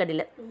பாக்டீரியா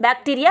கடியில்,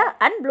 bacteria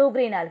and blue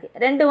green algae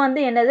ரெண்டு வந்து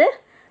என்னது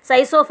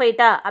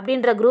சைசோஃபைட்டா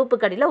அப்படின்ற குரூப்பு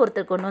கடியில்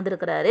ஒருத்தர் கொண்டு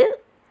வந்திருக்கிறாரு.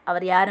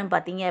 அவர் யாருன்னு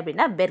பார்த்தீங்க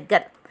அப்படின்னா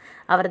பெர்கர்.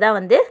 அவர் தான்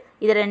வந்து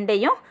இது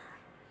ரெண்டையும்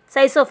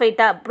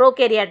சைசோஃபைட்டா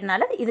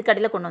ப்ரோகேரியாட்னால இது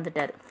கடியில் கொண்டு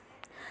வந்துட்டார்.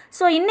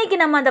 ஸோ இன்றைக்கி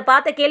நம்ம அந்த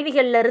பார்த்த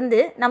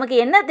கேள்விகள்லேருந்து நமக்கு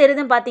என்ன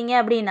தெரியுதுன்னு பார்த்தீங்க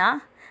அப்படின்னா,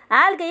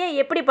 ஆல்கையை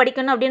எப்படி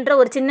படிக்கணும் அப்படின்ற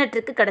ஒரு சின்ன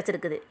ட்ரிக்கு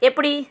கிடச்சிருக்குது.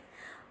 எப்படி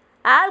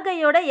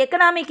ஆல்கையோட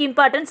எக்கனாமிக்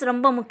இம்பார்ட்டன்ஸ்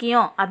ரொம்ப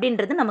முக்கியம்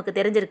அப்படின்றது நமக்கு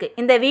தெரிஞ்சிருக்கு.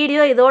 இந்த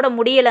வீடியோ இதோட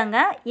முடியலைங்க,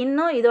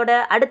 இன்னும் இதோட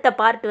அடுத்த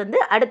பார்ட் வந்து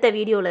அடுத்த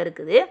வீடியோவில்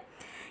இருக்குது.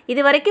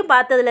 இது வரைக்கும்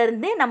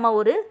பார்த்ததுலேருந்து நம்ம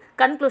ஒரு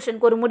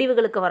கன்க்ளூஷனுக்கு ஒரு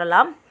முடிவுகளுக்கு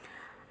வரலாம்.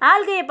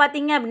 ஆல்கையை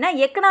பார்த்தீங்க அப்படின்னா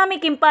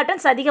எக்கனாமிக்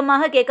இம்பார்ட்டன்ஸ்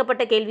அதிகமாக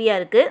கேட்கப்பட்ட கேள்வியாக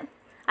இருக்குது.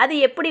 அது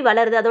எப்படி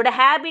வளருது, அதோட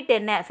ஹேபிட்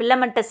என்ன,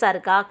 ஃபிலமெண்டஸாக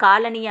இருக்கா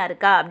காலனியாக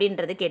இருக்கா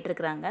அப்படின்றது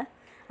கேட்டிருக்கிறாங்க.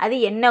 அது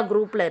என்ன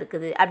குரூப்பில்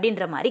இருக்குது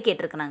அப்படின்ற மாதிரி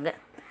கேட்டிருக்கிறாங்க.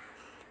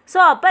 ஸோ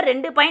அப்போ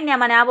 2 பாயிண்ட்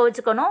நம்ம ஞாபகம்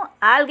வச்சுக்கணும்.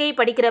 ஆல்கை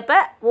படிக்கிறப்ப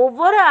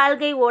ஒவ்வொரு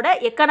ஆல்கையோட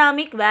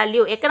எக்கனாமிக்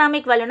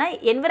வேல்யூனா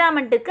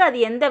என்விரான்மெண்ட்டுக்கு அது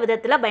எந்த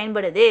விதத்தில்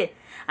பயன்படுது,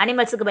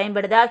 அனிமல்ஸுக்கு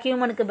பயன்படுதா,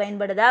 ஹியூமனுக்கு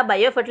பயன்படுதா,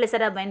 பயோ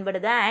ஃபெர்டிலைசராக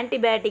பயன்படுதா,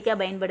 ஆன்டிபயோட்டிக்காக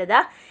பயன்படுதா,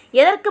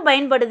 எதற்கு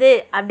பயன்படுது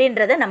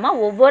அப்படின்றத நம்ம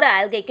ஒவ்வொரு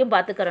ஆல்கைக்கும்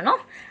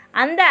பார்த்துக்கிறணும்.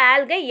 அந்த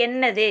ஆல்கை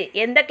என்னது,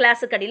 எந்த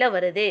கிளாஸுக்கு அடியில்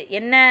வருது,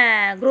 என்ன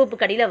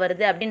குரூப்புக்கு அடியில்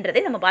வருது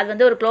அப்படின்றதை நம்ம அது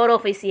வந்து ஒரு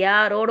குளோரோஃபைசியா,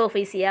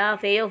 ரோடோஃபைசியா,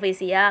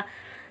 ஃபேயோஃபைசியா,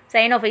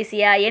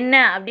 சைனோஃபைசியா என்ன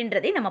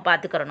அப்படின்றதை நம்ம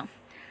பார்த்துக்கிறணும்.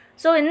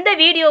 ஸோ இந்த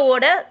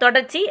வீடியோவோட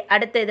தொடர்ச்சி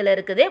அடுத்த இதில்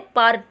இருக்குது.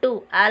 பார்ட் 2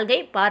 ஆல்கை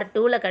பார்ட்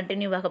 2ல்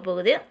கண்டினியூ ஆக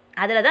போகுது.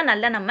 அதில் தான்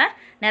நல்லா நம்ம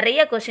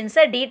நிறைய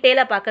கொஷின்ஸை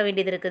டீட்டெயிலாக பார்க்க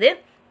வேண்டியது இருக்குது.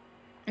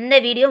 இந்த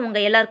வீடியோ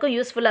உங்கள் எல்லாருக்கும்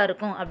யூஸ்ஃபுல்லாக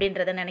இருக்கும்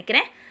அப்படின்றத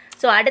நினைக்கிறேன்.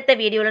 ஸோ அடுத்த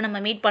வீடியோவில்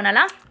நம்ம மீட்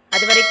பண்ணலாம்.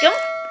 அது வரைக்கும்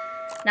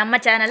நம்ம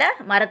சேனலை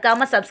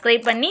மறக்காமல்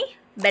சப்ஸ்கிரைப் பண்ணி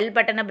பெல்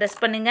பட்டனை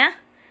ப்ரெஸ் பண்ணுங்கள்.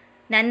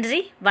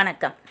 நன்றி,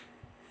 வணக்கம்.